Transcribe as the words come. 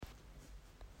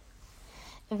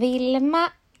Vilma,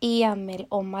 Emil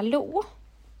och Malou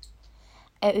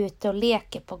är ute och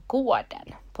leker på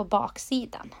gården på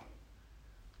baksidan.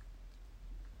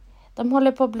 De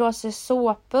håller på att blåsa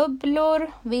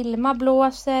såpbubblor. Vilma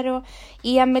blåser och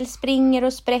Emil springer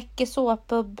och spräcker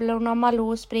såpbubblorna och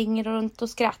Malou springer runt och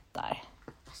skrattar.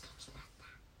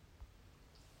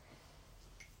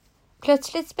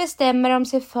 Plötsligt bestämmer de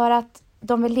sig för att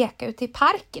de vill leka ute i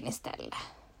parken istället.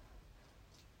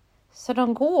 Så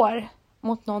de går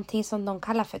mot någonting som de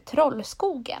kallar för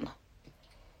Trollskogen.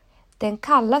 Den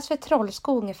kallas för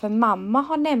Trollskogen för mamma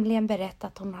har nämligen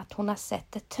berättat om att hon har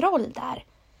sett ett troll där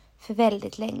för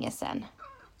väldigt länge sedan.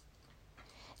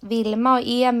 Vilma och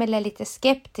Emil är lite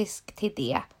skeptisk till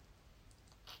det.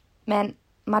 Men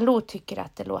Malou tycker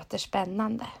att det låter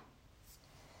spännande.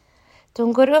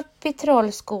 De går upp i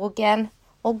Trollskogen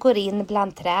och går in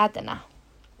bland träderna.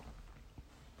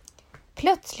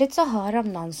 Plötsligt så hör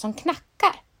de någon som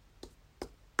knackar.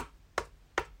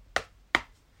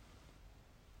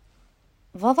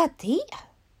 Vad var det?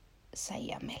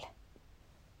 Säger Emil.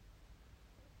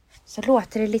 Så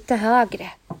låter det lite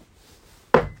högre.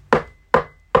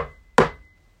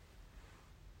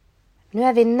 Nu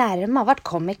är vi närmare. Vart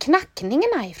kommer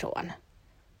knackningarna ifrån?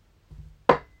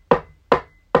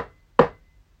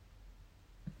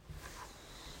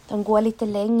 De går lite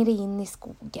längre in i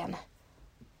skogen.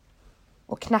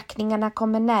 Och knackningarna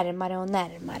kommer närmare och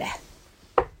närmare.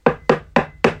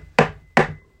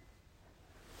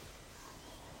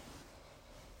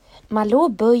 Malou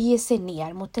böjer sig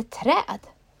ner mot ett träd.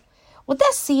 Och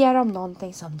där ser de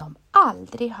någonting som de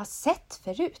aldrig har sett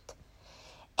förut.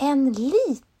 En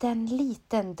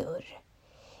liten dörr.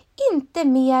 Inte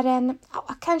mer än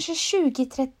kanske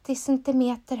 20-30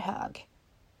 centimeter hög.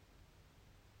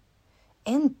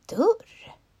 En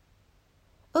dörr.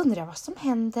 Undrar vad som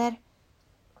händer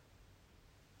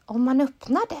om man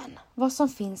öppnar den. Vad som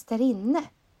finns där inne.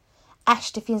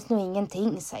 Äsch, det finns nog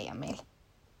ingenting, säger Emil.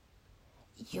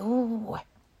 Jo,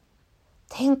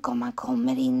 tänk om man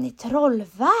kommer in i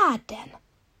trollvärlden,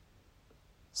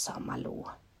 sa Malou.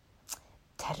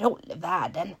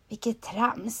 Trollvärlden, vilket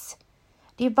trams.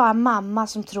 Det är bara mamma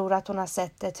som tror att hon har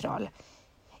sett ett troll.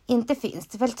 Inte finns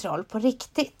det väl troll på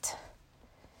riktigt.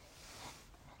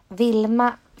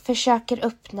 Vilma försöker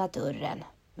öppna dörren,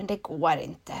 men det går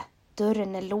inte.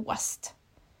 Dörren är låst.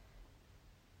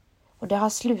 Och det har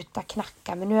slutat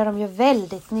knacka, men nu är de ju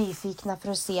väldigt nyfikna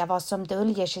för att se vad som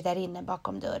döljer sig där inne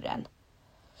bakom dörren.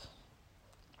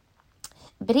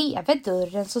 Bredvid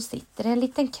dörren så sitter en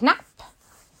liten knapp.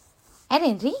 Är det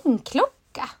en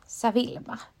ringklocka, sa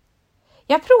Vilma.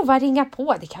 Jag provar ringa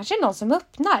på, det kanske är någon som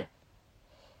öppnar.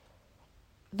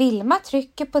 Vilma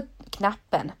trycker på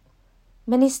knappen,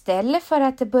 men istället för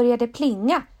att det började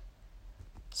plinga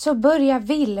så börjar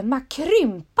Vilma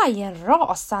krympa i en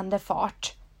rasande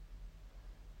fart.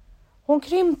 Hon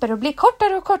krymper och blir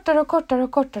kortare och kortare och kortare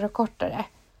och kortare och kortare.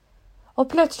 Och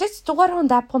plötsligt står hon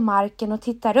där på marken och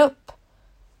tittar upp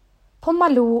på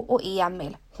Malou och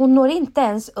Emil. Hon når inte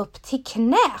ens upp till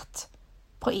knät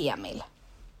på Emil.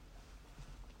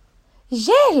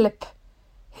 Hjälp!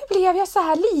 Hur blev jag så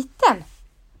här liten?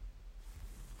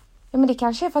 Ja, men det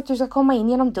kanske är för att du ska komma in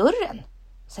genom dörren,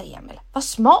 säger Emil. Vad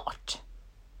smart!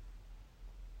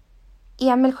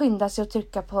 Emil skyndar sig att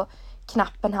trycka på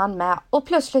knappen han med och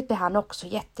plötsligt blir han också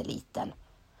jätteliten.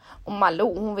 Och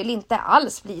Malou, hon vill inte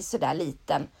alls bli så där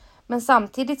liten. Men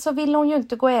samtidigt så vill hon ju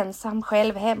inte gå ensam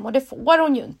själv hem och det får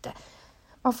hon ju inte.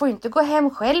 Man får ju inte gå hem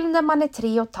själv när man är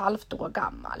 3,5 år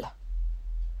gammal.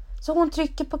 Så hon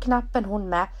trycker på knappen hon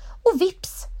med och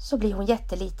vips så blir hon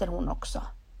jätteliten hon också.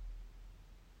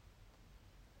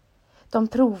 De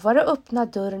provar att öppna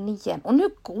dörren igen och nu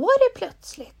går det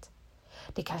plötsligt.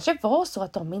 Det kanske var så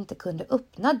att de inte kunde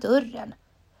öppna dörren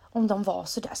om de var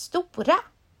så där stora.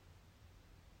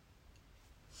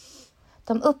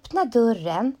 De öppnar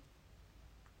dörren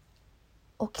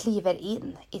och kliver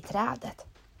in i trädet.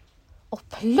 Och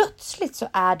plötsligt så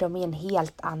är de i en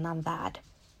helt annan värld.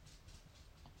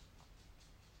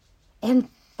 En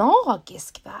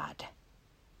magisk värld.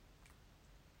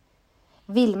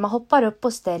 Vilma hoppar upp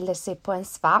och ställer sig på en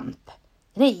svamp.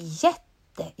 Den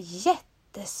är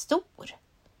jättestor.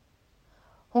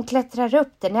 Hon klättrar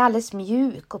upp, den är alldeles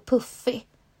mjuk och puffig.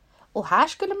 Och här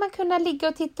skulle man kunna ligga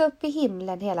och titta upp i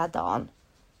himlen hela dagen.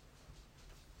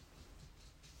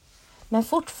 Men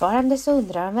fortfarande så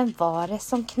undrar de vem var det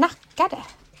som knackade.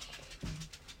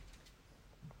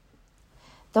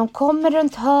 De kommer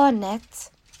runt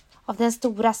hörnet av den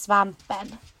stora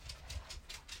svampen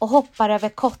och hoppar över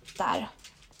kottar.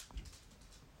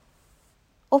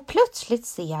 Och plötsligt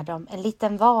ser de en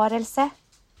liten varelse.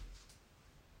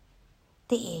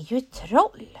 Det är ju ett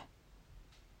troll.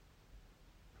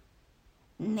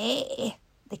 Nej,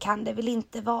 det kan det väl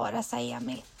inte vara, sa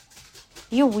Emil.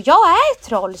 Jo, jag är ett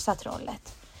troll, sa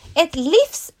trollet. Ett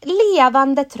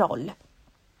livslevande troll.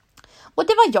 Och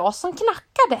det var jag som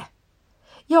knackade.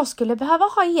 Jag skulle behöva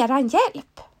ha eran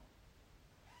hjälp.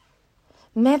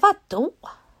 Men vad då?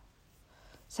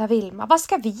 Sa Vilma. Vad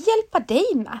ska vi hjälpa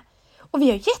dig med? Och vi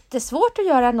har jättesvårt att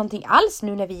göra någonting alls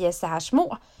nu när vi är så här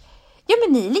små. Ja,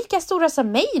 men ni är lika stora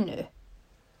som mig nu.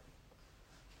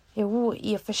 Jo,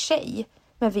 i och för sig.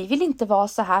 Men vi vill inte vara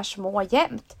så här små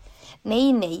jämt.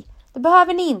 Nej, det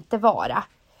behöver ni inte vara.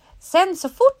 Sen så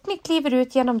fort ni kliver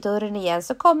ut genom dörren igen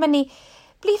så kommer ni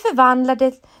bli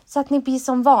förvandlade så att ni blir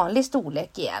som vanlig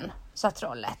storlek igen, sa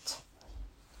trollet.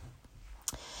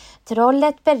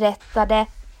 Trollet berättade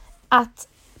att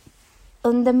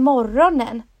under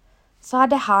morgonen så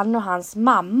hade han och hans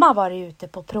mamma varit ute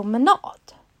på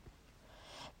promenad.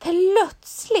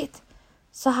 Plötsligt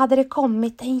så hade det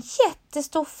kommit en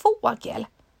jättestor fågel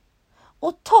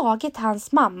och tagit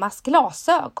hans mammas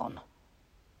glasögon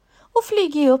och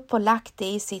flygit upp och lagt det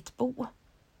i sitt bo.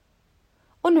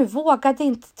 Och nu vågade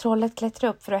inte trollet klättra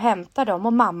upp för att hämta dem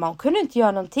och mamma kunde inte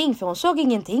göra någonting för hon såg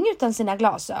ingenting utan sina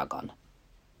glasögon.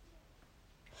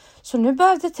 Så nu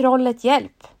behövde trollet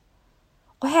hjälp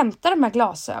och hämta de här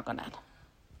glasögonen.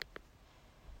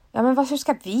 Ja, men varför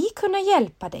ska vi kunna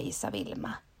hjälpa dig, sa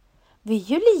Vilma. Vi är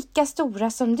ju lika stora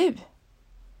som du.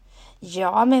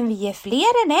 Ja, men vi är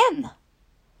fler än en,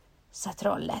 sa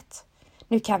trollet.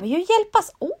 Nu kan vi ju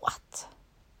hjälpas åt.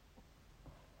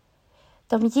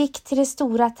 De gick till det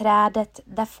stora trädet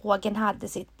där fågeln hade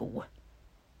sitt bo.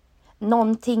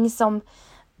 Någonting som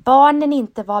barnen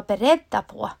inte var beredda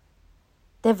på,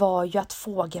 det var ju att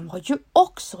fågeln var ju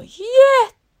också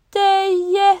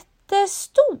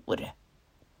jättestor.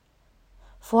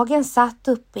 Fågeln satt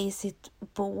uppe i sitt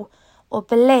bo och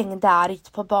blängde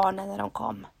argt på barnen när de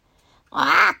kom.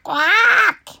 Quack,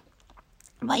 quack!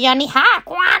 Vad gör ni här?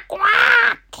 Quack,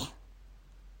 quack!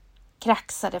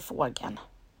 Kraxade fågeln.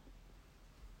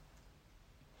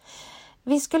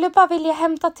 Vi skulle bara vilja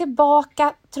hämta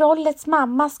tillbaka trollets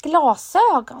mammas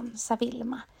glasögon, sa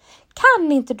Vilma.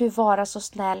 Kan inte du vara så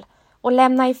snäll och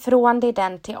lämna ifrån dig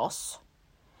den till oss?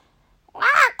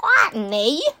 Quack, quack!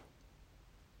 Nej,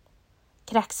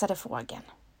 kraxade fågeln.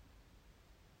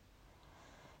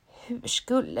 Hur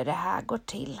skulle det här gå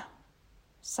till,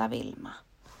 sa Vilma.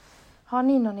 Har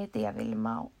ni någon idé,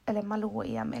 Vilma eller Malou och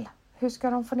Emil? Hur ska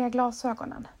de få ner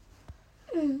glasögonen?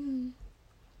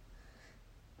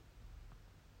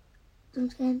 De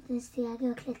ska hämta en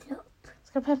stege och klättra upp.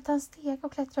 Ska de hämta en stege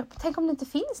och klättra upp? Tänk om det inte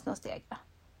finns någon stege?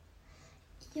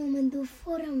 Jo, men då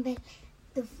får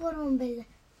de väl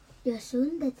göra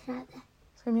sönder trädet.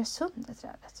 Ska de göra sönder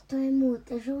trädet? Ta en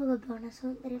motorsåg och bana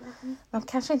sönder det. De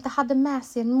kanske inte hade med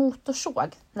sig en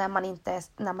motorsåg när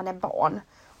man är barn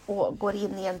och går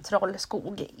in i en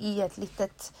trollskog i en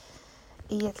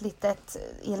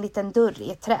liten dörr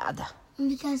i ett träd. Om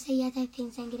du kan säga att det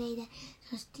finns en grej där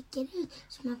som sticker ut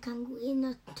så man kan gå in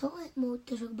och ta ett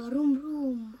motorsåg bara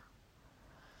rum.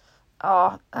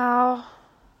 Ja.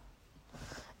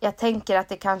 Jag tänker att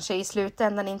det kanske i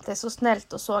slutändan inte är så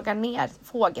snällt att såga ner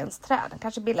fågelns träd. Den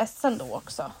kanske blir ledsen då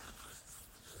också.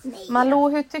 Nej. Malou,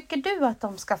 hur tycker du att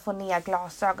de ska få ner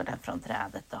glasögonen från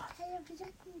trädet då? Jag vet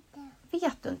inte.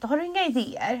 Vet du inte? Har du inga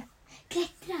idéer?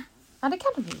 Klättra. Ja, det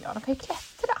kan de ju göra. De kan ju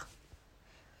klättra.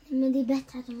 Men det är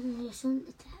bättre att de gör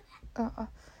sönder trädet. Ja.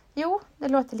 Jo, det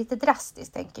låter lite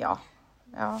drastiskt, tänker jag.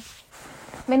 Ja.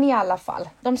 Men i alla fall,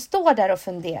 de står där och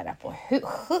funderar på hur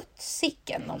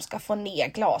sjuttsiken de ska få ner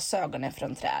glasögonen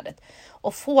från trädet.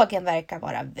 Och fågeln verkar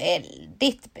vara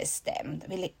väldigt bestämd.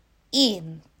 Vill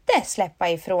inte släppa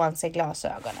ifrån sig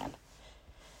glasögonen.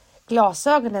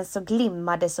 Glasögonen så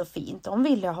glimmade så fint. De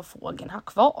ville ha fågeln ha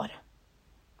kvar.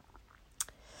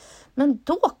 Men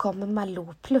då kommer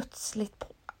Malou plötsligt på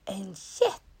en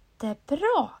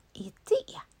jättebra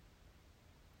idé.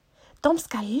 De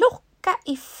ska locka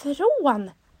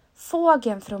ifrån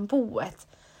fågeln från boet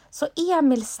så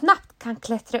Emil snabbt kan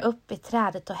klättra upp i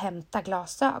trädet och hämta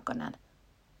glasögonen.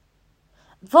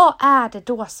 Vad är det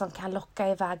då som kan locka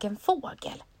iväg en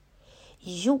fågel?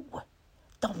 Jo,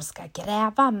 de ska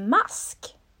gräva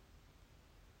mask.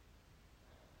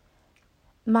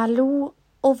 Malou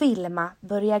och Vilma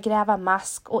börjar gräva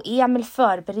mask och Emil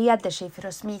förbereder sig för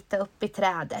att smita upp i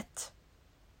trädet.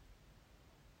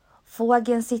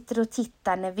 Fågeln sitter och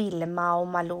tittar när Vilma och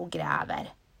Malou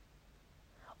gräver.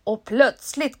 Och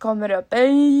plötsligt kommer det upp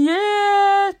en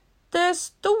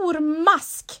jättestor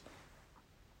mask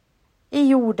i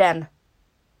jorden.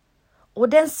 Och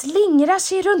den slingrar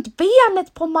sig runt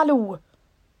benet på Malou.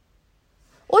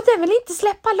 Och den vill inte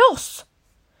släppa loss.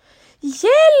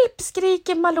 Hjälp,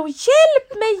 skriker Malou.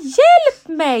 Hjälp mig, hjälp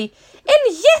mig.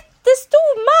 En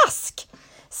jättestor mask.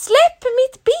 Släpp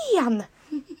mitt ben.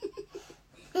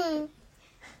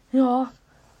 Ja.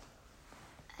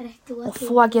 Och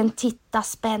fågeln tittar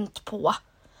spänt på.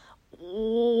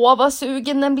 Åh, vad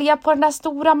sugen den blev på den där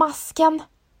stora masken.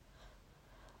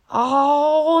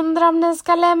 Undrar om den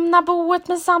ska lämna boet,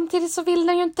 men samtidigt så vill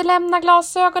den ju inte lämna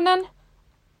glasögonen.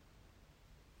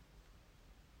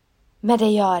 Men det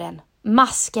gör den.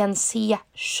 Masken ser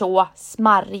så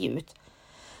smarrig ut.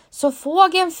 Så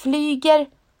fågeln flyger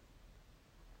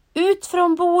ut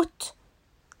från boet,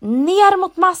 ner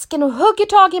mot masken och hugger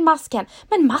tag i masken.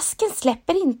 Men masken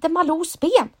släpper inte Malous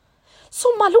ben. Så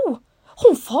Malou,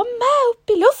 hon får med upp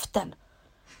i luften.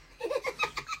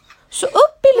 Så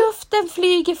upp i luften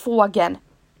flyger fågeln.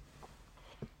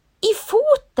 I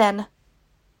foten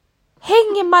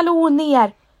hänger Malou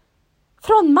ner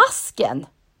från masken.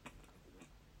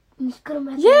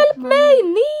 Hjälp mig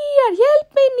ner,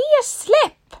 hjälp mig ner,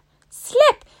 släpp,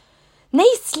 släpp. Nej,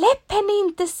 släpp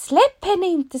henne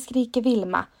inte, skriker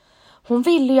Vilma. Hon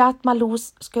ville ju att Malou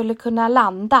skulle kunna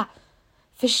landa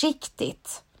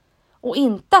försiktigt. Och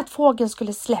inte att fågeln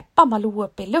skulle släppa Malou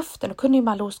upp i luften. Då kunde ju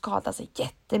Malou skada sig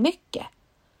jättemycket.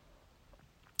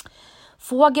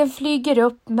 Fågeln flyger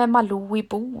upp med Malou i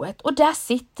boet. Och där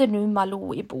sitter nu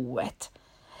Malou i boet.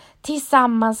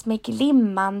 Tillsammans med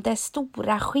glimmande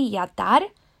stora skedar,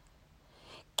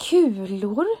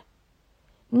 kulor,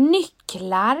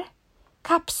 nycklar,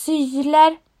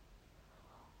 kapsyler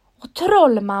och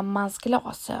trollmammans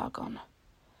glasögon.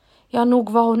 Ja, nog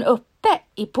var hon uppe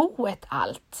i boet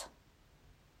allt.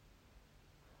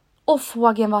 Och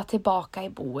fågeln var tillbaka i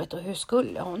boet, och hur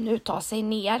skulle hon nu ta sig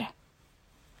ner?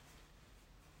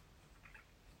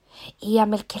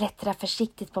 Emil klättrar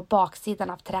försiktigt på baksidan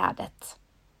av trädet.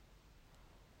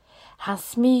 Han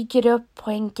smyger upp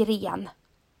på en gren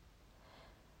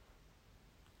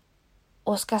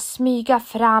och ska smyga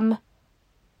fram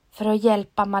för att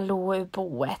hjälpa Malou ur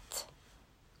boet.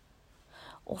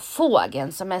 Och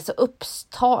fågeln, som är så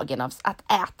upptagen av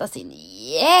att äta sin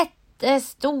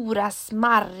jättestora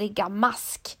smarriga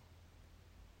mask,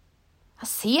 han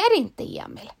ser inte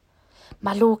Emil.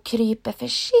 Malou kryper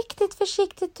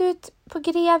försiktigt ut på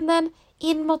grenen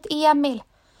in mot Emil.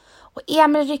 Och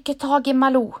Emil rycker tag i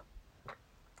Malou.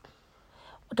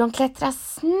 Och de klättrar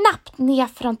snabbt ner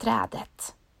från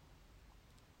trädet.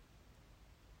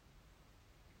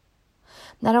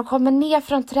 När de kommer ner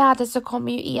från trädet så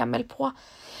kommer ju Emil på: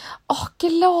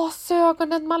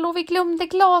 glasögonen, Malou, vi glömde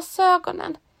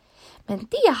glasögonen. Men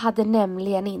det hade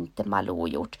nämligen inte Malou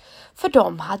gjort, för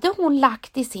de hade hon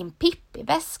lagt i sin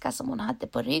pippiväska som hon hade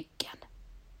på ryggen.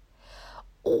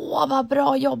 Vad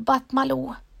bra jobbat,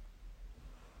 Malou.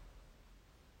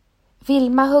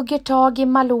 Vilma hugger tag i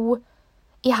Malou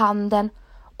i handen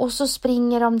och så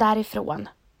springer de därifrån.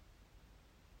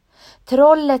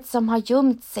 Trollet, som har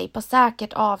gömt sig på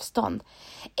säkert avstånd,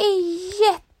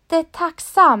 är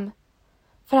jättetacksam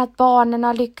för att barnen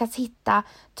har lyckats hitta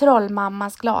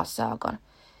trollmammans glasögon.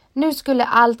 Nu skulle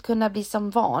allt kunna bli som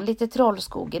vanligt i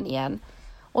trollskogen igen.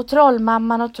 Och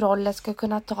trollmamman och trollet ska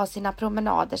kunna ta sina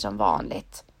promenader som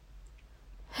vanligt.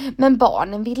 Men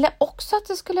barnen ville också att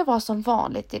det skulle vara som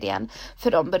vanligt igen.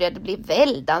 För de började bli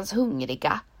väldans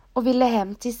hungriga och ville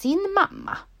hem till sin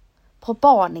mamma på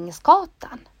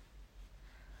Barningsgatan.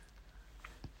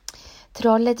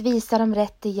 Trollet visar dem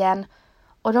rätt igen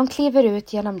och de kliver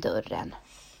ut genom dörren.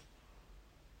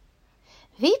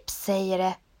 Vips, säger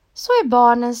det, så är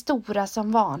barnen stora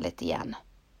som vanligt igen.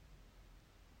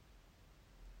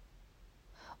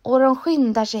 Och de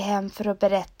skyndar sig hem för att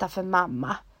berätta för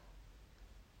mamma.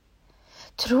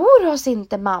 Tror oss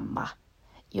inte, mamma?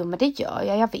 Jo, men det gör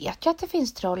jag. Jag vet ju att det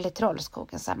finns troll i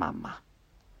trollskogen, sa mamma.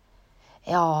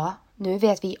 Ja, nu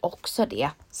vet vi också det,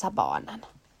 sa barnen.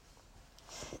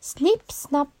 Snipp,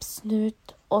 snapp,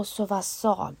 snut, och så var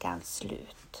sagan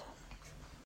slut.